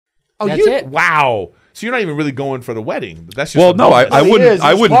Oh, That's it. Wow. So you're not even really going for the wedding. That's just I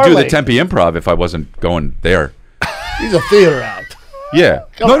wouldn't do the Tempe Improv if I wasn't going there. He's a theater act. Yeah.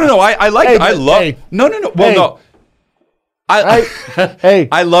 No. I love. No. Well, no.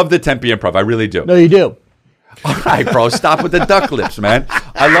 I love the Tempe Improv. I really do. No, you do. All right, bro. Stop with the duck lips, man.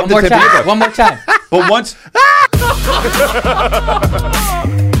 I love the Tempe Improv. One more time. But once.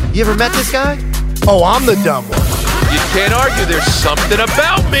 You ever met this guy? Oh, I'm the dumb one. You can't argue. There's something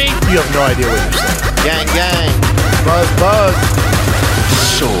about me. You have no idea what you're saying. Gang, gang. Buzz.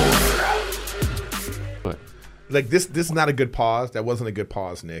 Like this is not a good pause. That wasn't a good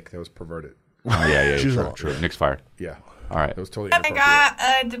pause, Nick. That was perverted. Oh, yeah. True. Nick's fired. Yeah. All right. That was totally I inappropriate.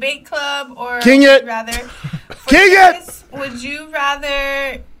 got a debate club or King it. rather. King it. Would you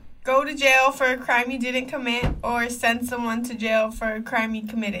rather go to jail for a crime you didn't commit or send someone to jail for a crime you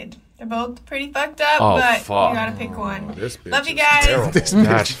committed? They're both pretty fucked up, but fuck. you gotta pick one. This bitch Love you is guys. terrible. This She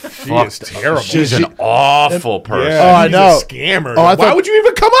bitch. is terrible. She's an awful person. Yeah, Oh, I she's know. a scammer. Oh, I Why thought- would you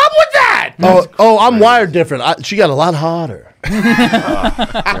even come up with that? I'm wired different. She got a lot hotter.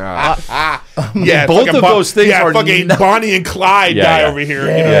 Yeah, Both fucking of those things are fucking not- Bonnie and Clyde Yeah, guy yeah. over here. You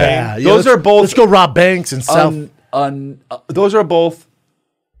know what I mean? Those are both- Let's go rob banks and South. Those are both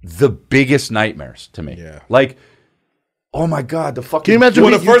the biggest nightmares to me. Yeah. Like, oh my God, the fucking. Can you imagine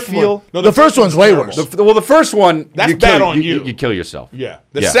Well, what the you first feel? one. No, the first one's way terrible. worse. The first one, That's you bad kill, on you. You kill yourself. Yeah.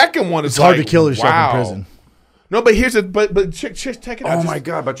 The Yeah. second one is It's hard like, to kill yourself wow. in prison. No, but here's but check it out. Oh my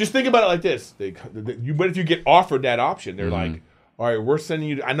God, but- just think about it like this: what if you get offered that option? They're like, all right, we're sending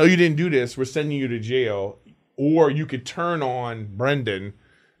you. I know you didn't do this. We're sending you to jail, or you could turn on Brendan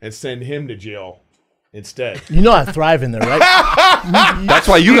and send him to jail instead. You know I thrive in there, right? That's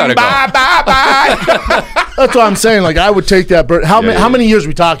why you gotta go. Bye. That's what I'm saying. Like I would take that. How many years are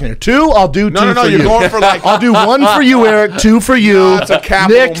we talking here? 2? I'll do 2 No, for you're you. going for like. I'll do 1 for you, Eric. 2 for you. That's a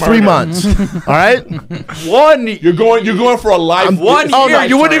capital Nick, 3 murder. months. All right. You're going for a life. 1 Oh, year. no,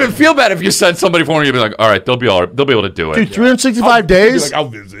 You wouldn't even feel bad if you sent somebody for me. You'd be like, all right, they'll be able to do it. Dude, 365 Be days. like, I'll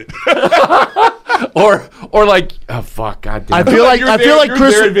visit. Or like, oh fuck, God damn. I feel like you're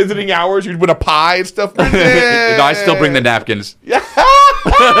Chris. there visiting hours. You'd win a pie and stuff. No, I still bring the napkins.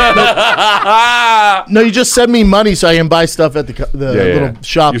 No, you just send me money so I can buy stuff at the little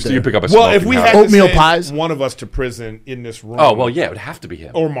shop. You pick up a Well, smoking if we house. had to Oatmeal send pies? one of us to prison in this room. Oh well, yeah, it would have to be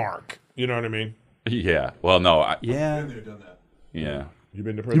him. Or Mark. You know what I mean? Yeah. Well, no. Yeah. Yeah. You've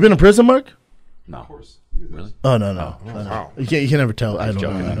been to prison. You been in prison, Mark? No. Of course. Really? Oh no. Wow. You can never tell. I don't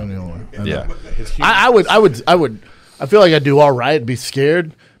joking. know. I don't know. Yeah. I would. I feel like I'd do all right. Be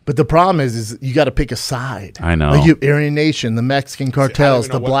scared. But the problem is you got to pick a side. I know. Like you, Aryan Nation, the Mexican cartels,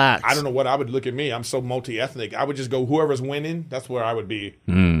 the blacks. I don't know what I would look at me. I'm so multi-ethnic. I would just go whoever's winning. That's where I would be.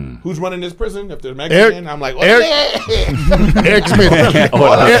 Who's running this prison? If they're Mexican, I'm like, Eric Smith. Eric, vamos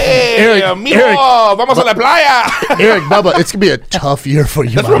a la playa. Eric, Bubba, it's gonna be a tough year for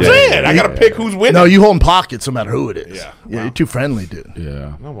you. That's what I'm saying. I gotta pick who's winning. No, you holding pockets no matter who it is. Yeah. You're too friendly, dude.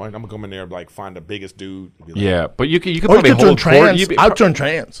 Yeah. No, I'm gonna come in there and like find the biggest dude. Be like, Yeah, but you could Or you probably could turn hold court. trans. I'd turn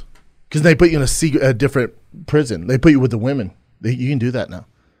trans because they put you in a different prison. They put you with the women. You can do that now.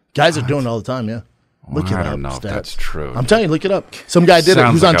 Guys are doing it all the time. Yeah. Look it I up. don't know if stats. that's true. I'm telling you, look it up. Some guy did it. He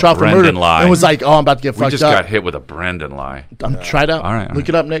Sounds was like on a trial for murder Brendan lie. and was like, "Oh, I'm about to get We fucked just up." got hit with a Brendan lie. Try it out. All right. Look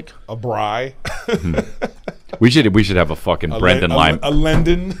it up, Nick. a Bry, We should have a fucking Brendan lie. a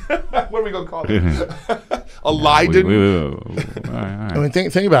Lendon. What are we gonna call it? A Leiden. I mean,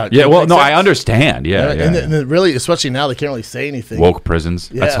 think about it. Yeah, well, Makes no, sense. I understand. Yeah, And, yeah. then really, especially now, they can't really say anything. Woke prisons.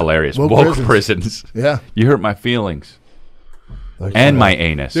 That's Yeah. hilarious. Woke Woke prisons. prisons. Yeah. You hurt my feelings. And my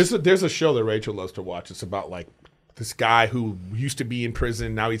anus. There's a show that Rachel loves to watch. It's about like this guy who used to be in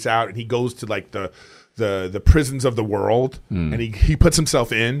prison, now he's out, and he goes to like the prisons of the world, and he puts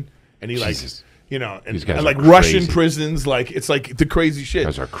himself in, and he like. Jesus. You know, These and guys like are Russian crazy. prisons, like it's like the crazy shit.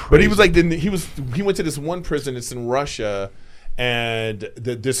 Those are But he was crazy. like, he went to this one prison. It's in Russia, and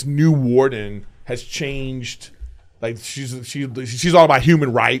this new warden has changed. Like she's all about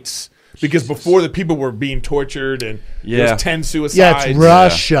human rights because before the people were being tortured and there Yeah. was 10 suicides. Yeah, it's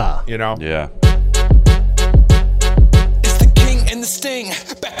Russia. You know, Yeah. It's the king and the sting,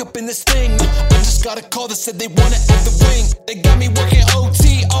 back up in this thing. I just got a call that said they wanna add the wing. They got me working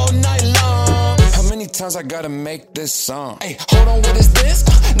OT all night long. How many times I gotta make this song? Hey, hold on, what is this?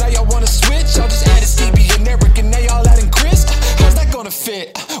 Now y'all wanna switch? Y'all just added Stevie and Eric and now y'all adding Chris. How's that gonna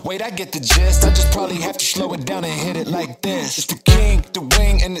fit? Wait, I get the gist. I just probably have to slow it down and hit it like this. It's the king, the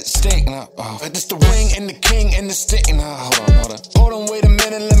wing, and the sting. It's the wing and the king and the sting. Hold on, wait a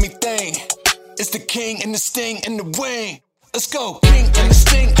minute, let me think. It's the king and the sting and the wing. Let's go, king and the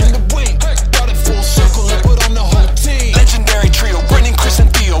sting and the wing. Brought it full circle and put on the whole team. Legendary trio, Brendan, Chris,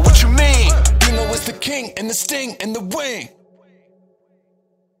 and Theo. What you mean? king and the sting and the wing.